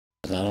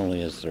not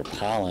only is there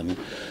pollen,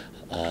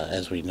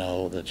 as we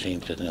know, the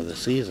changing of the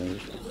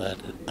seasons, but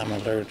I'm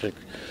allergic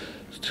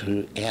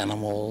to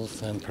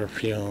animals and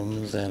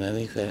perfumes and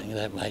anything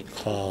that might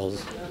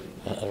cause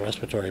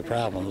respiratory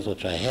problems,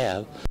 which I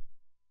have.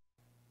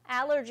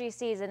 Allergy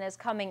season is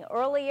coming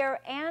earlier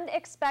and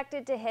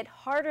expected to hit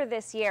harder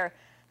this year.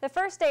 The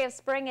first day of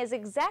spring is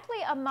exactly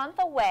a month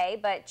away,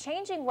 but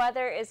changing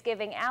weather is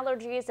giving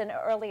allergies an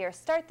earlier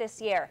start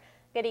this year.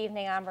 Good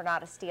evening, I'm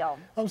Renata Steele.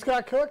 I'm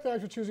Scott Cook.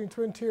 Thanks for choosing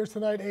Twin Tiers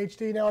Tonight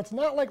HD. Now, it's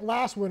not like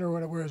last winter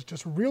when it was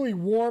just really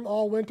warm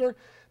all winter,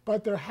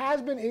 but there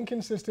has been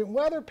inconsistent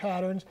weather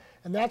patterns,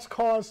 and that's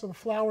caused some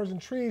flowers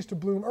and trees to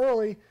bloom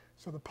early,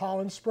 so the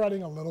pollen's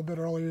spreading a little bit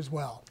early as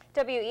well.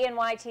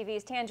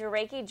 WENY-TV's Tanja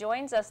Rekhi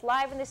joins us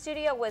live in the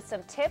studio with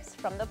some tips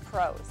from the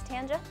pros.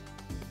 Tanja?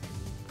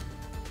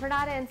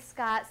 Renata and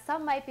Scott,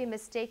 some might be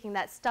mistaking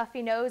that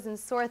stuffy nose and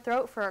sore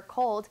throat for a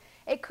cold.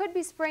 It could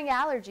be spring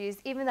allergies,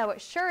 even though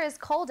it sure is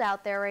cold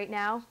out there right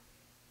now.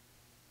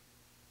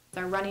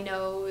 A runny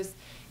nose,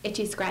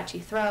 itchy, scratchy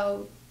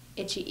throat,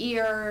 itchy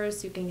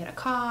ears, you can get a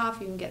cough,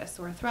 you can get a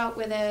sore throat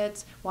with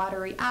it,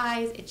 watery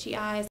eyes, itchy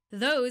eyes.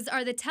 Those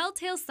are the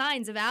telltale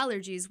signs of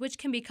allergies, which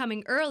can be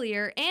coming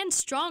earlier and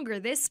stronger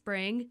this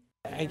spring.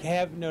 I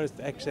have noticed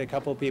actually a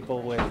couple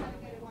people with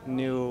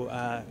new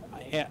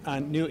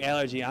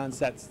allergy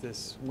onsets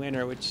this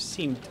winter, which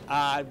seemed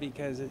odd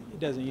because it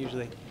doesn't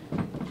usually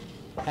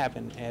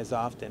happen as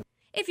often.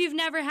 If you've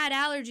never had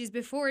allergies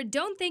before,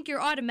 don't think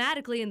you're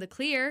automatically in the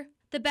clear.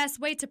 The best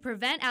way to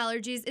prevent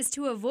allergies is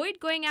to avoid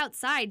going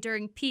outside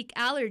during peak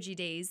allergy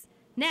days.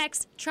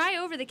 Next, try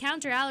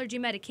over-the-counter allergy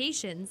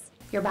medications.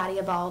 Your body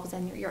evolves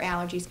and your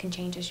allergies can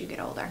change as you get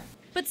older.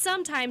 But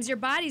sometimes your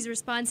body's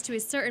response to a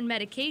certain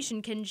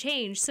medication can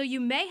change, so you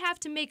may have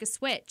to make a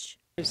switch.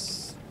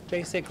 There's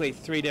basically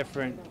 3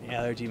 different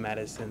allergy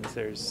medicines.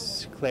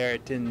 There's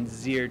Claritin,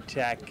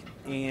 Zyrtec,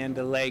 and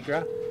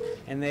Allegra,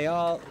 and they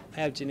all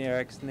have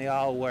generics and they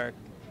all work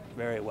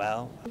very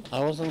well.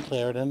 I was on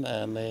Claritin,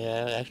 and they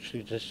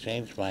actually just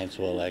changed mine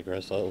to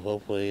Allegra, so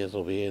hopefully this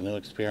will be a new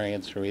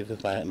experience for me to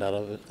find out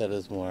of it that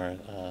is more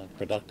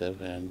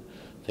productive and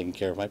taking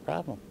care of my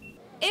problem.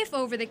 If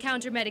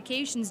over-the-counter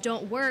medications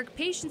don't work,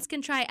 patients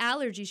can try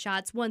allergy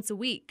shots once a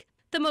week.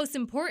 The most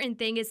important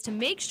thing is to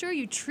make sure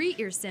you treat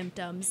your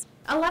symptoms.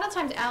 A lot of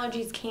times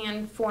allergies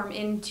can form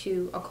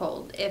into a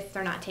cold if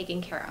they're not taken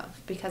care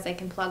of, because they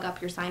can plug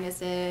up your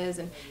sinuses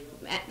and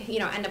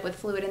end up with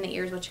fluid in the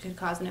ears, which could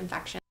cause an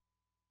infection.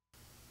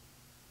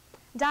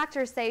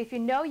 Doctors say if you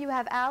know you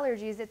have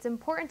allergies, it's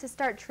important to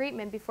start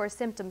treatment before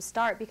symptoms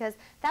start because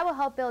that will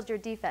help build your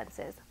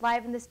defenses.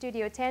 Live in the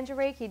studio, Tanja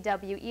Rekhi,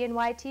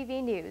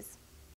 WENY-TV News.